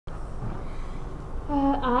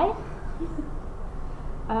Hi.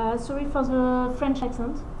 Sorry for the French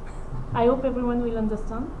accent. I hope everyone will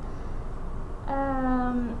understand.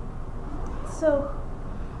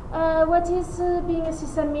 What is being a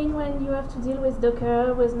sysadmin when you have to deal with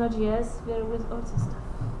Docker, with Node.js, with all this stuff?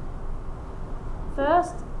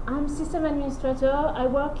 First, I'm system administrator. I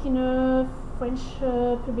work in a French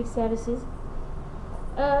public services,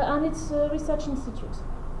 and it's a research institute.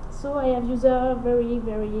 So I have user very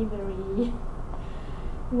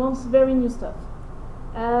wants very new stuff.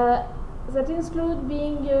 That include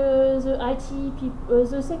being the IT people,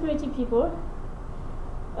 the security people.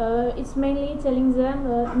 It's mainly telling them,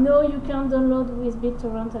 no, you can't download with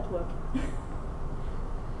BitTorrent at work.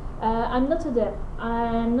 I'm not a dev.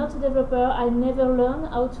 I'm not a developer. I never learned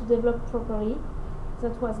how to develop properly.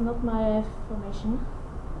 That was not my formation,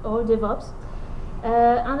 or DevOps.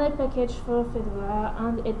 And I package for Fedora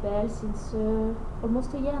and 8-Bell since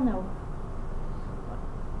almost a year now.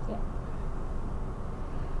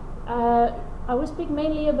 I will speak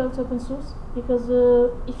mainly about open source because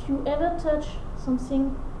if you ever touch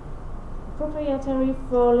something proprietary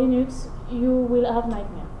for Linux, you will have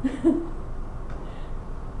nightmare.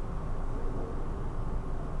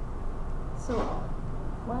 So,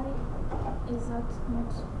 why is that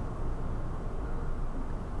not?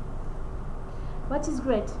 What is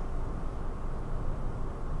great?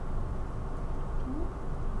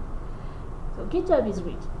 So GitHub is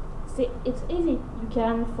great. See, it's easy. You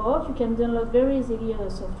can fork, you can download very easily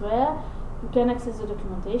software, you can access the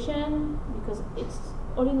documentation because it's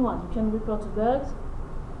all in one. You can report the bugs.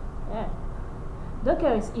 Yeah.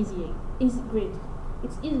 Docker is easy, is great.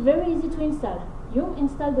 It's very easy to install. You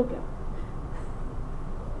install Docker.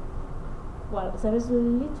 Well, there is a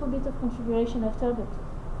little bit of configuration after, but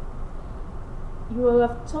you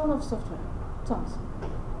have tons of software, tons.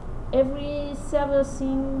 Every server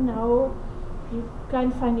thing now, you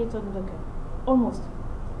can find it on Docker, almost.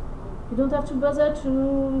 You don't have to bother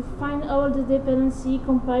to find all the dependency,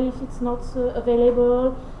 compile if it's not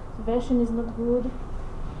available, the version is not good.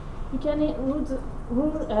 You can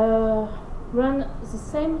run the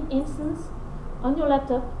same instance on your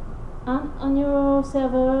laptop and on your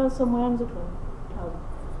server somewhere on the cloud.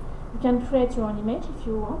 You can create your own image if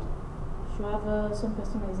you want, if you have some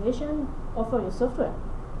personalization, or for your software,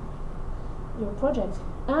 your project.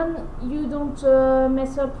 And you don't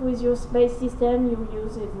mess up with your space system you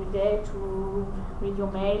use every day to read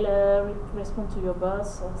your mail, respond to your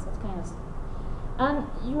boss, that kind of stuff. And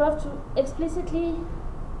you have to explicitly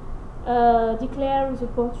declare the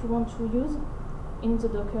port you want to use in the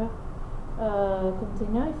Docker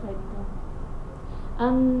container, if I don't.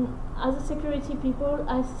 And as a security people,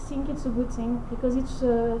 I think it's a good thing because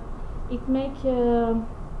it makes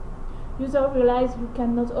user realize you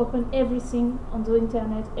cannot open everything on the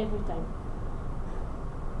internet every time.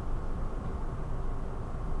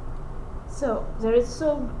 So there is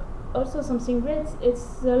also something great.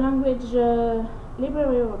 It's the language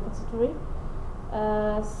library repository.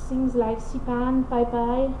 Things like CPAN,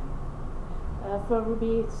 PyPy. For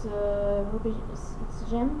Ruby, it's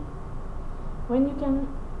Gem. When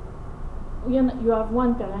you have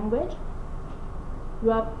one per language, you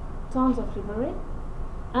have tons of library.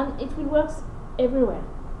 And it will work everywhere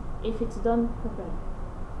if it's done properly.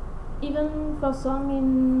 Even for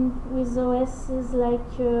some with OSs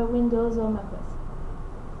like Windows or macOS.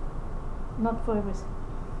 Not for everything.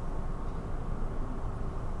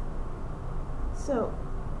 So,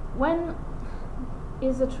 when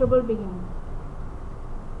is the trouble beginning?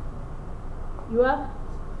 You have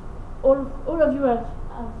all of you have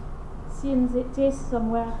seen this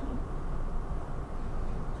somewhere.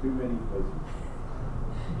 Too many places.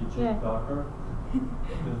 You choose Docker.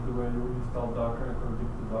 That's the way you install Docker according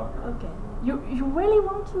to Docker. Okay. You really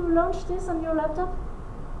want to launch this on your laptop?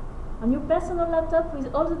 On your personal laptop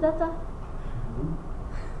with all the data? Mm-hmm.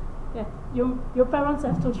 Yeah. Your parents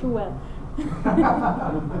have taught you well.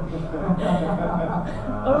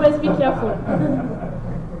 Always be careful.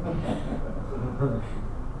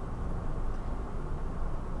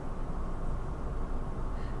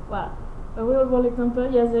 Well, a real world example,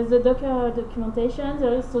 yes, there's the Docker documentation,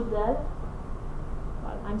 there is also Dell.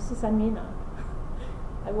 Well, I'm sysadmin.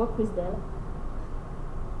 I work with Dell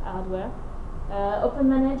hardware.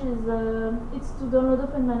 OpenManage is, it's to download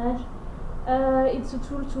OpenManage. It's a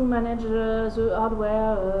tool to manage the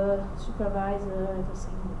hardware, supervise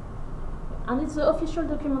everything. And it's the official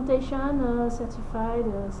documentation, certified.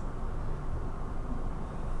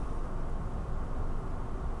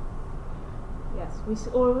 Yes,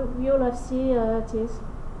 we all have seen this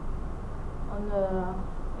on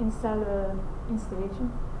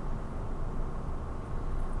installation.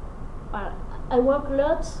 I work a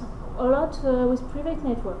lot with private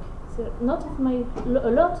network. So a lot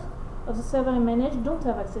of the server I manage don't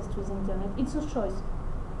have access to the internet. It's a choice.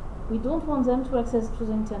 We don't want them to access to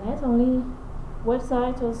the internet. Only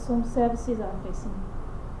websites or some services are facing.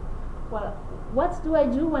 Well, what do I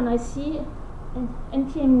do when I see an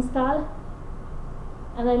npm install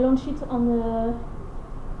and I launch it on a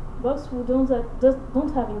box who don't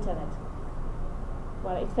have internet?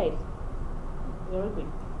 Well, it failed. Very quick.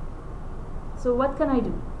 So what can I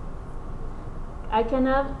do? I can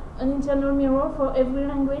have an internal mirror for every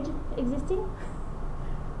language existing.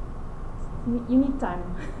 You need time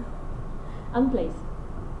and place.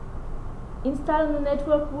 Install on the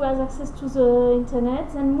network who has access to the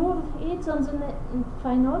internet and move it on the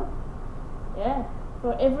final. Yeah,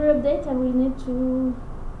 for every update I will need to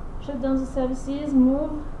shut down the services,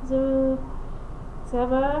 move the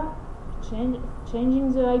server,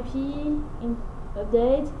 changing the IP,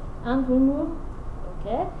 update and remove.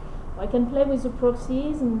 Okay, I can play with the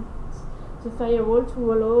proxies and the firewall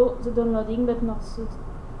to allow the downloading but not the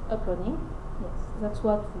uploading. Yes, that's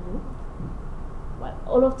what we do. Well,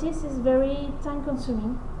 all of this is very time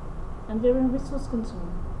consuming and very resource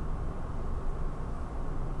consuming.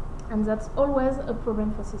 And that's always a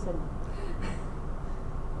problem for sysadmin.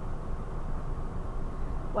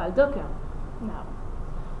 Well, Docker. Now,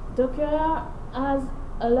 Docker has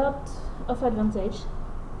a lot of advantage,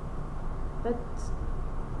 but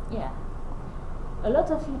yeah, a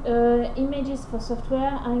lot of images for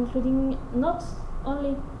software are including not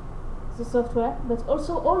only the software, but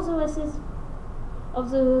also all the OSs of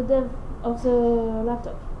the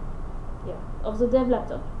laptop. Yeah, of the dev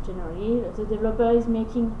laptop. Generally, the developer is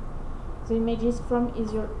making the images from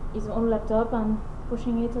his own laptop and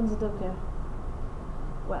pushing it on the Docker.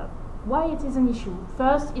 Well, why it is an issue?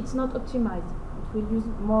 First, it's not optimized. It will use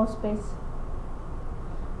more space.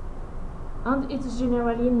 And it's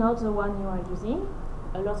generally not the one you are using.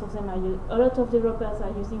 A lot of developers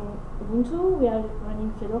are using Ubuntu. We are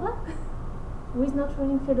running Fedora. Who is not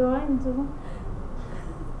running Fedora in the room?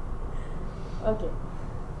 Okay.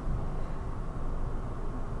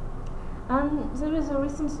 And there is a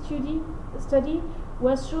recent study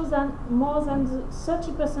where shows that more than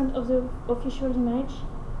 30% of the official image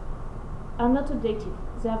are not updated.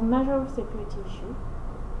 They have major security issues.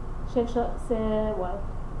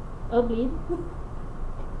 Bleed.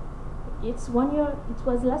 It's 1 year. It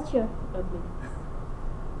was last year. Bleed.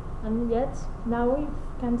 And yet now we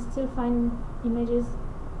can still find images.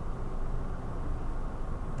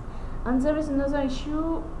 And there is another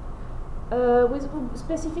issue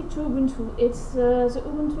specific to Ubuntu. It's the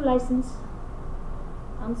Ubuntu license,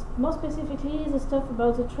 and more specifically the stuff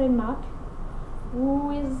about the trademark,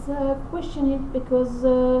 who is questioning it because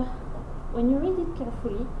when you read it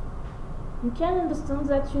carefully, you can understand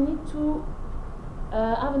that you need to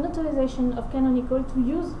have an authorization of Canonical to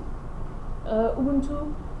use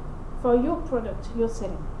Ubuntu for your product you're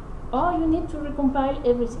selling, or you need to recompile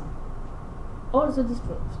everything. All the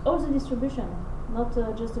distribution, not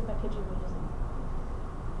just the package you're using.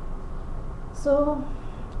 So,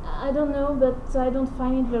 I don't know, but I don't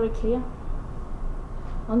find it very clear.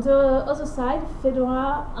 On the other side,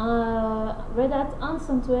 Fedora, Red Hat and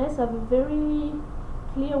CentOS have a very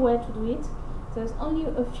clear way to do it. There's only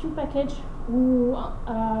a few packages who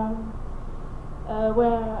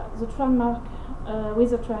where the trademark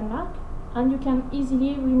with the trademark, and you can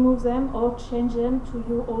easily remove them or change them to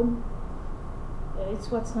your own.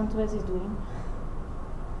 It's what CentOS is doing.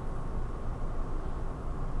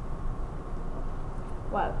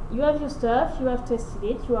 Well, you have your stuff, you have tested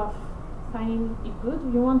it, you are finding it good,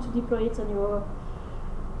 you want to deploy it on your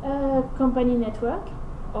company network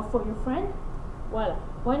or for your friend. Well,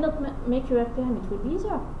 why not make your RPM? It will be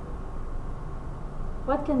easier.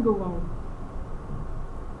 What can go wrong?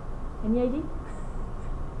 Any idea?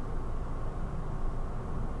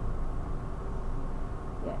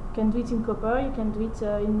 Yeah, you can do it in Copper, you can do it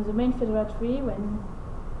in the main Fedora tree,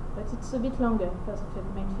 but it's a bit longer for the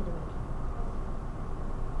main Fedora.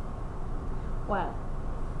 Well,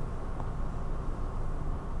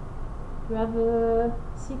 you have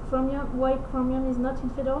C Chromium. Why Chromium is not in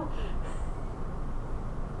Fedora?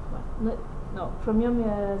 Well, no, Chromium,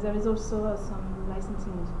 there is also some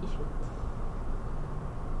licensing issue.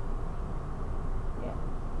 Yeah.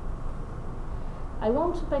 I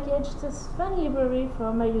want to package this fun library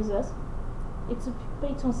for my users. It's a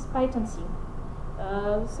Python C,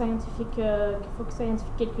 scientific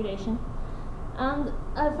calculation, and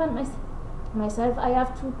I find myself I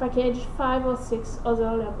have to package 5 or 6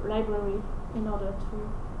 other libraries in order to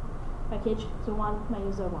package the one my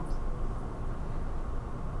user wants.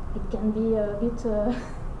 It can be a bit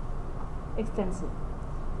extensive.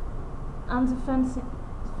 And the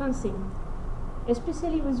fencing,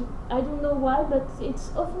 especially with, I don't know why, but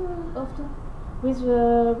it's often with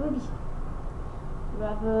Ruby. You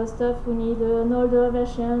have stuff we need an older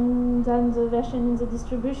version than the version in the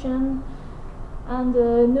distribution, and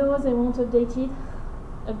no, they won't update it.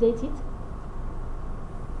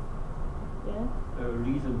 Yeah. There are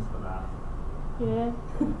reasons for that. Yeah.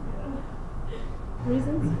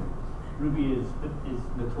 Reasons? Ruby is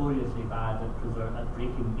notoriously bad at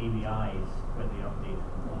breaking ABIs when they update a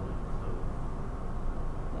component.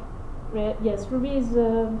 So. Yes, Ruby is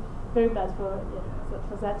very bad for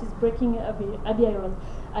that. It's breaking ABI rules.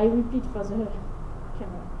 I repeat for the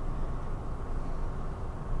camera.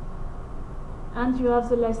 And you have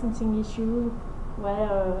the licensing issue,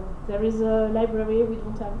 where there is a library we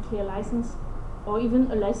don't have a clear license, or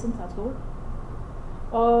even a license at all,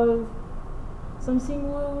 or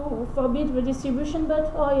something will forbid the distribution,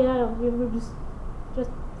 but oh yeah, we will just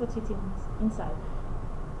put it inside.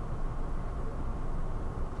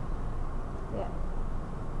 Yeah.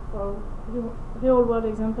 For real world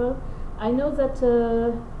example, I know that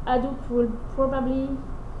Hadoop will probably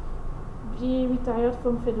be retired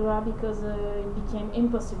from Fedora because it became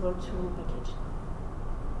impossible to package.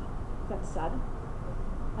 That's sad.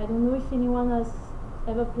 I don't know if anyone has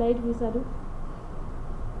ever played with Hadoop.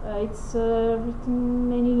 It's written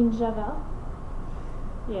mainly in Java.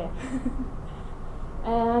 Yeah.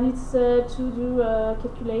 And it's to do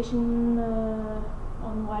calculation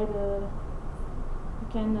on why you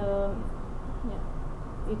can,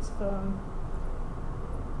 it's for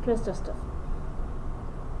cluster stuff.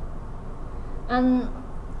 And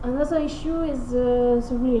another issue is the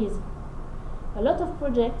release. A lot of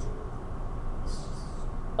projects,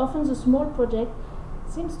 often the small project,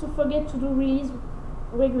 seems to forget to do release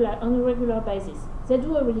on a regular basis. They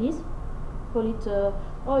do a release, call it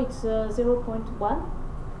it's 0.1,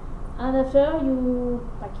 and after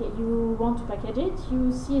you want to package it,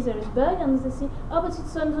 you see there is bug, and they say, oh, but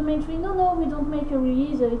it's on the main tree. No, we don't make a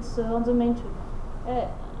release. It's on the main tree.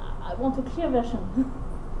 I want a clear version.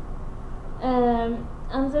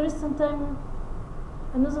 And there is sometimes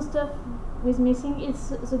another stuff with missing. It's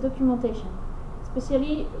the documentation,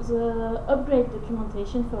 especially the upgrade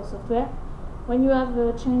documentation for software. When you have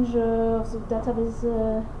a change of the database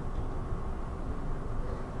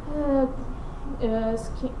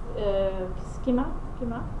schema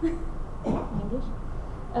in English,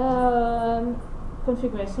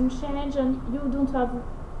 configuration change, and you don't have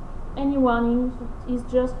any warning. It's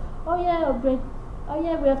just, oh yeah, upgrade. Oh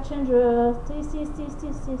yeah, we have changed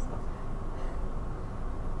this.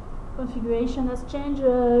 Configuration has changed.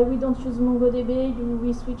 We don't use MongoDB.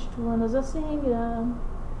 We switch to another thing.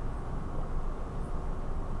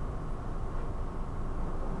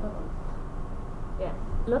 Yeah,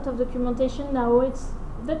 a lot of documentation now. It's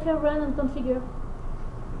docker run and configure.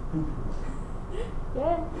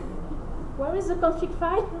 Yeah, where is the config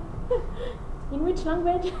file? In which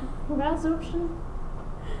language? Where's the option?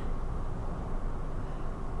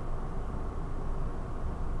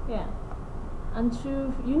 Yeah, and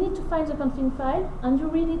you need to find the config file, and you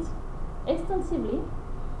read it extensively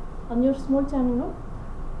on your small terminal,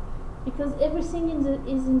 because everything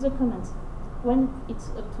is in the comments when it's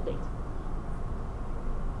up to date.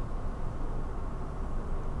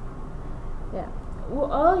 Yeah,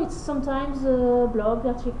 or it's sometimes a blog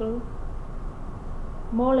article,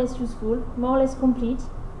 more or less useful, more or less complete.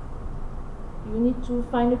 You need to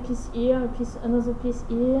find a piece here, another piece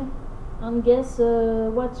here, and guess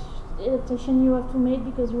what adaptation you have to make,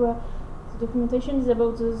 because the documentation is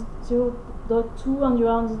about the 0.2 and you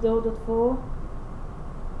are on the 0.4.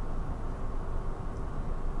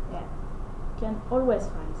 Yeah, you can always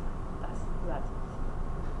find that.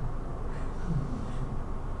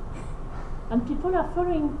 And people are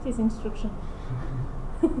following this instruction.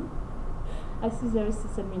 I see there is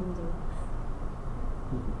Sysadmin there.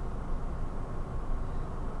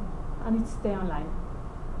 And it's stay online.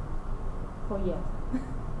 For years.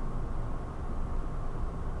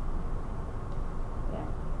 Yeah.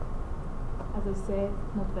 As I said,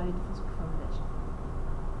 not very difficult foundation.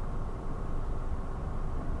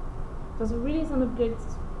 So the release and upgrade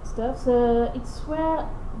stuff, it's where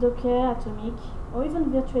Docker, Atomic, or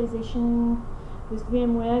even virtualization with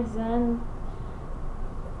VMware, Xen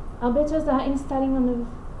are better than installing on the,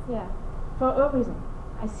 for a reason.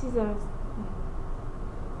 I see there is,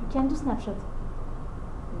 you can do snapshot.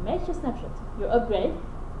 Make your snapshot, you upgrade,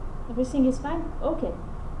 everything is fine, okay.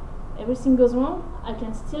 Everything goes wrong, I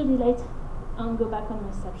can still delete and go back on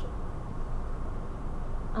my snapshot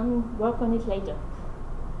and work on it later.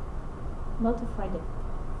 Not a Friday.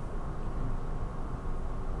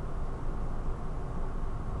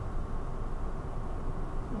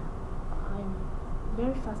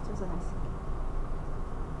 very faster than I think.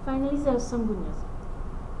 Finally, there's some good news.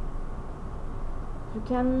 You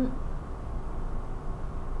can,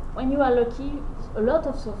 when you are lucky, a lot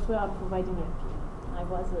of software are providing NPM. I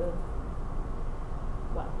was,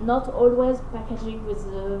 well, not always packaging with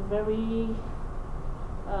very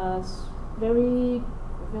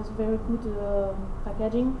good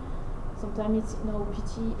packaging. Sometimes it's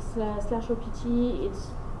OPT/OPT. It's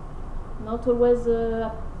not always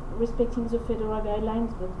respecting the Fedora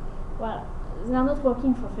guidelines, but well, they are not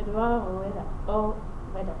working for Fedora or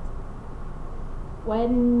Red Hat.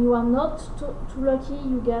 When you are not too lucky,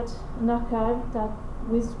 you get an archive that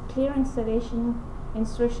with clear installation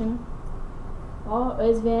instruction, or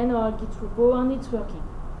SVN or Git repo, and it's working.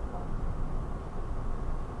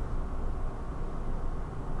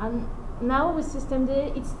 And now with systemd,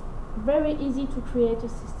 it's very easy to create a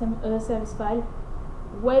service file,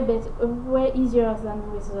 way easier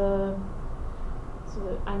than with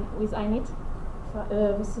init,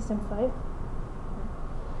 with system 5.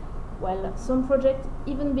 Well, some projects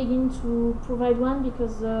even begin to provide one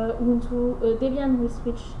because Ubuntu Debian will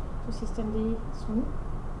switch to systemd soon,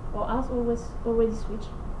 or has already switched.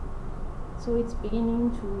 So it's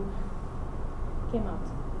beginning to come out.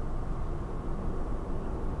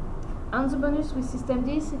 And the bonus with systemd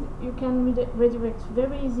is you can redirect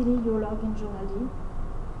very easily your log in journald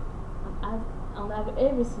and have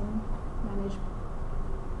everything managed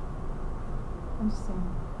on the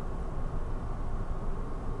same.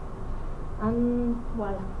 And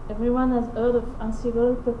well, everyone has heard of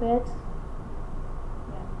Ansible, Puppet,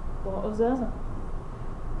 or others.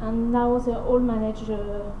 And now they all manage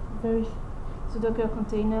the Docker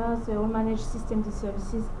containers, they all manage systemd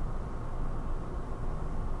services.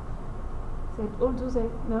 They all do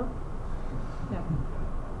that? No? No.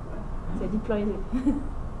 They deploy it.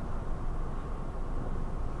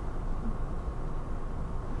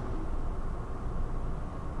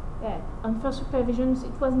 Yeah, and for supervisions,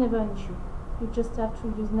 it was never an issue. You just have to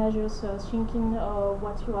use Nagios syncing or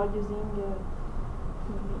what you are using.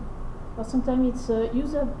 Or sometimes it's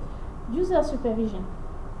user supervision.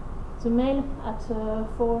 The mail at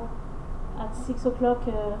 6 o'clock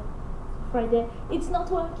Friday, it's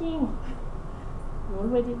not working. You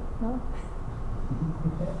already know?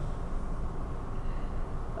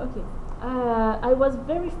 Okay. I was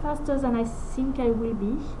very faster than I think I will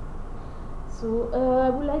be. So I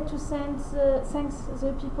would like to thank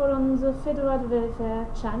the people on the Fedora Developer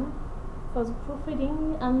channel for the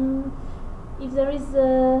proofreading, and if there is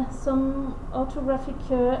some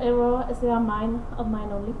orthographic error, they are mine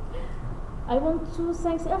only. I want to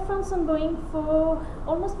thank Air France and Boeing for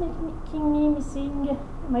almost making me missing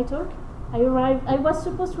my talk. I was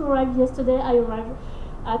supposed to arrive yesterday. I arrived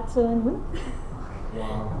at noon.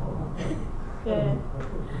 Wow. Yeah.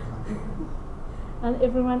 And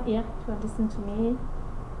everyone here to have listened to me.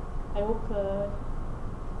 I hope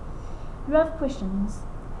you have questions.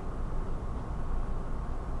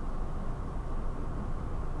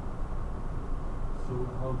 So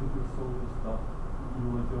how did you solve this stuff? You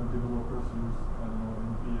let your developers use, I don't know,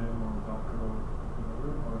 NPM or Docker or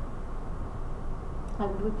whatever, or? I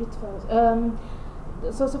will repeat first.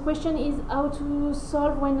 So the question is how to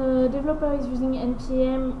solve when a developer is using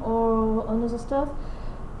NPM or another stuff.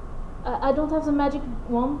 I don't have the magic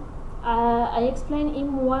wand. I explain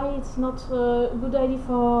him why it's not a good idea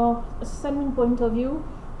for a sysadmin point of view,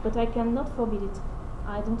 but I cannot forbid it.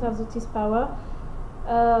 I don't have this power.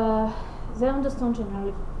 They understand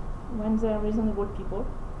generally when they are reasonable people.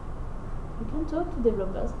 You can talk to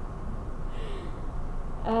developers.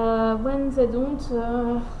 When they don't,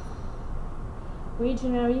 we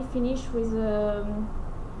generally finish with a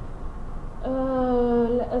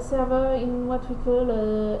server in what we call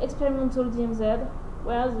experimental DMZ,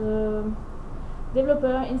 where the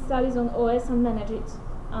developer installs his own OS and manages it.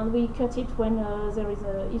 And we cut it when there is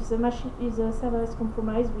if the server is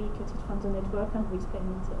compromised, we cut it from the network and we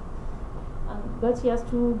experiment it. But he has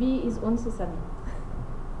to be his own sysadmin.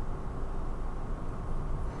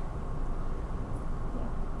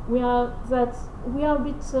 We are a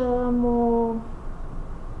bit more.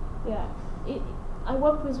 Yeah, I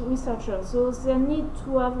work with researchers, so they need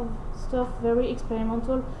to have stuff very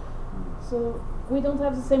experimental. So we don't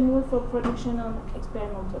have the same rule for production and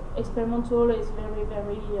experimental. Experimental is very.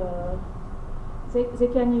 They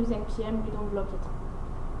can use NPM. We don't block it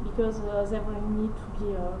because they will need to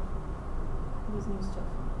be with new stuff.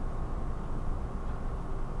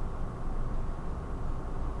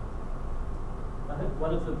 I think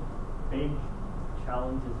one of the big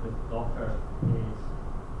challenges with Docker is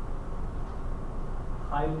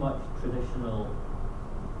how much traditional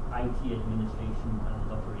IT administration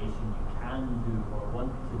and operation you can do or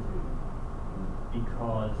want to do,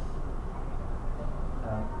 because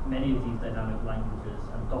many of these dynamic languages,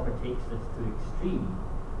 and Docker takes this to extreme,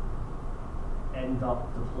 end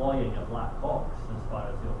up deploying a black box as far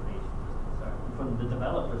as the operation is concerned. And from the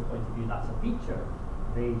developer's point of view, that's a feature.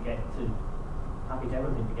 They get to package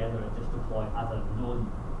everything together and just deploy as a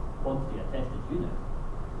known quantity, a tested unit.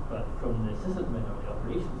 But from the sysadmin or the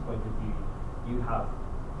operations point of view, you have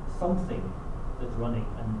something that's running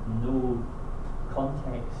and no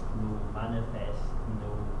context, no manifest,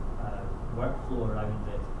 no workflow around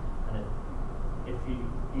it. And if you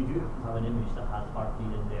do have an image that has heartbeat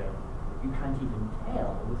in there, you can't even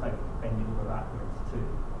tell without bending over backwards to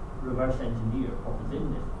reverse engineer what was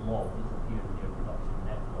in this log that appeared in your production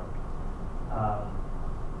network.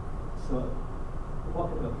 So what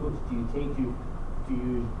kind of approach do you take? Do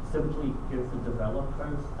you simply give the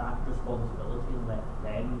developers that responsibility and let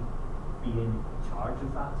them be in charge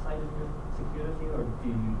of that side of your security, or do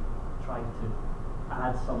you try to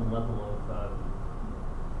add some level of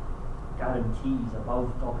guarantees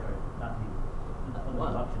above Docker on the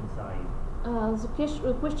production side?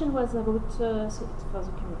 The question was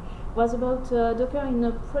about Docker in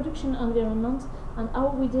a production environment and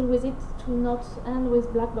how we deal with it to not end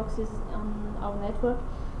with black boxes on our network.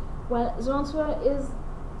 Well, the answer is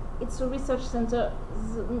it's a research center.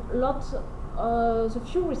 The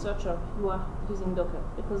few researchers who are using Docker,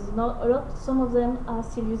 because some of them are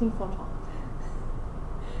still using Fortran.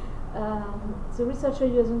 The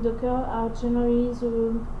researchers using Docker are generally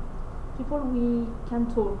the people we can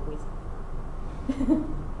talk with.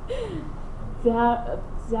 They are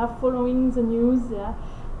following the news,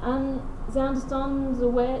 and they understand the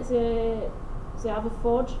way they have a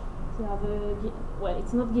forge. They have well,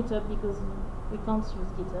 it's not GitHub because we can't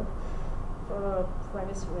use GitHub for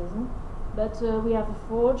privacy reason. But we have a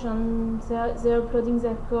forge, and they're uploading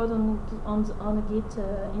their code on a Git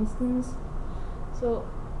instance. So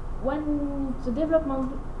when the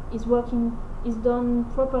development is done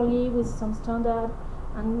properly with some standard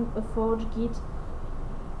and a forge Git,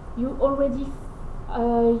 you already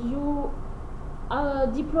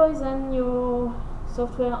deploy then your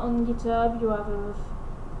software on GitHub.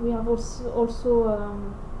 We have also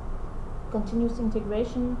continuous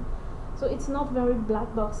integration, so it's not very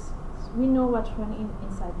black box. We know what's running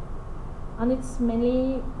inside, and it's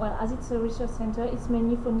mainly, well, as it's a research center, it's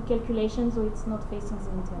mainly for calculation, so it's not facing the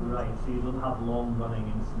internet. Right, so you don't have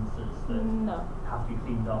long-running instances that have to be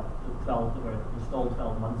cleaned up. 12 that were installed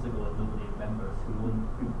 12 months ago and nobody remembers who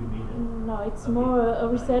made it. No, it's more a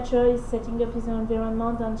researcher is setting up his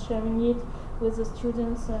environment and sharing it with the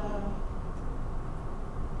students to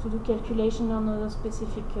do calculation on a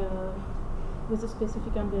specific with a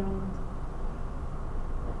specific environment.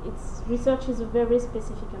 Research is a very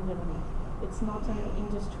specific environment. It's not an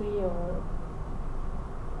industry or.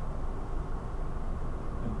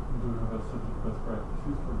 And do you have such best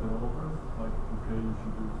practices for developers? Like, okay, you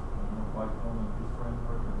should use Python and this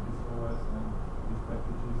framework and this OS and these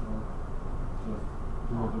packages, or just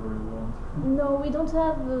do whatever you want? No, we don't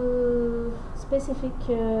have specific.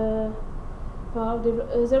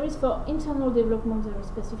 There is for internal development there is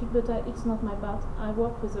specific, but it's not my part. I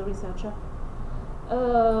work with a researcher.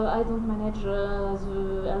 I don't manage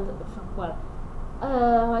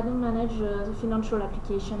I don't manage the financial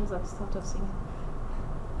applications, that sort of thing.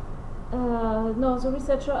 No, the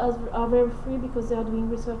researchers are very free because they are doing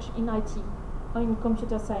research in IT or in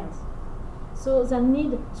computer science, so they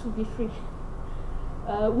need to be free.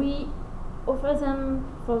 We offer them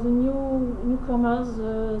for the newcomers,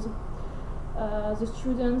 the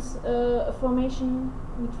students, formation.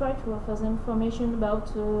 We try to offer them information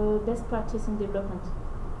about best practice in development.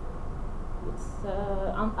 It's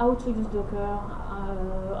on how to use Docker,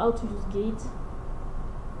 how to use Git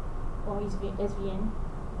or SVN.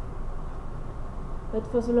 But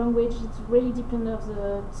for the language, it really depends on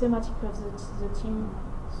the thematic of the team.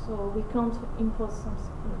 So we can't impose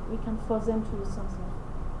something. We can force them to use something.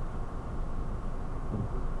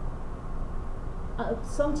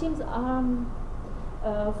 Some teams are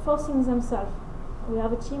forcing themselves. We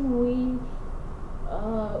have a team we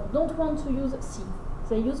don't want to use C.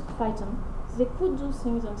 They use Python. They could do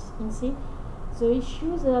things in C. The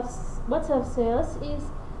issue what they have said us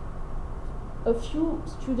is a few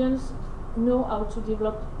students know how to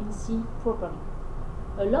develop in C properly.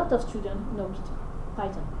 A lot of students know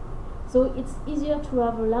Python. So it's easier to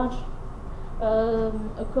have a large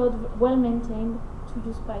a code well maintained to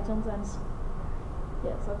use Python than C.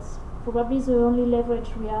 Yeah, that's probably the only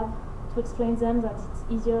leverage we have to explain them that it's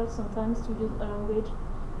easier sometimes to use a language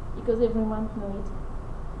because everyone knows it.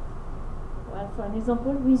 Well, for an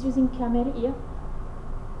example, who is using camel here?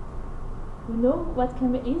 You know what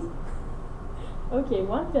camel is? Okay,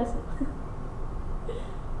 one person.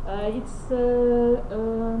 It's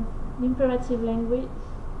an imperative language.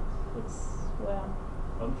 It's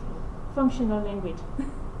functional language.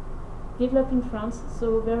 Developed in France,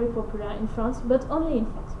 so very popular in France, but only in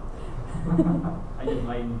France. I did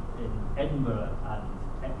mine in Edinburgh, and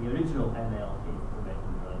the original ML came from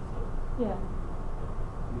Edinburgh, so Yeah.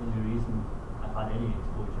 the only reason I've had any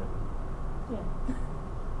exposure. Yeah.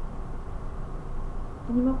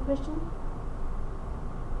 Any more questions?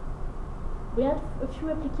 We had a few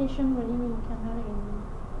applications running in camel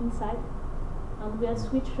inside, and we had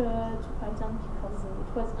switched to Python because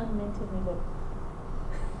it was unmaintainable.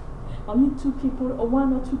 Only 2 people, or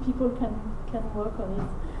 1 or 2 people can work on it.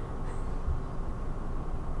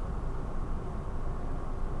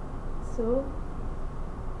 So,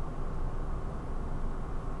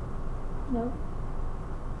 no?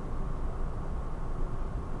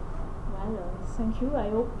 Well, thank you. I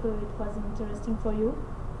hope it was interesting for you.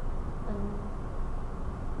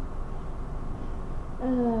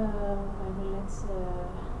 Well, let's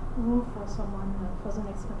move for the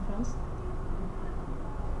next conference.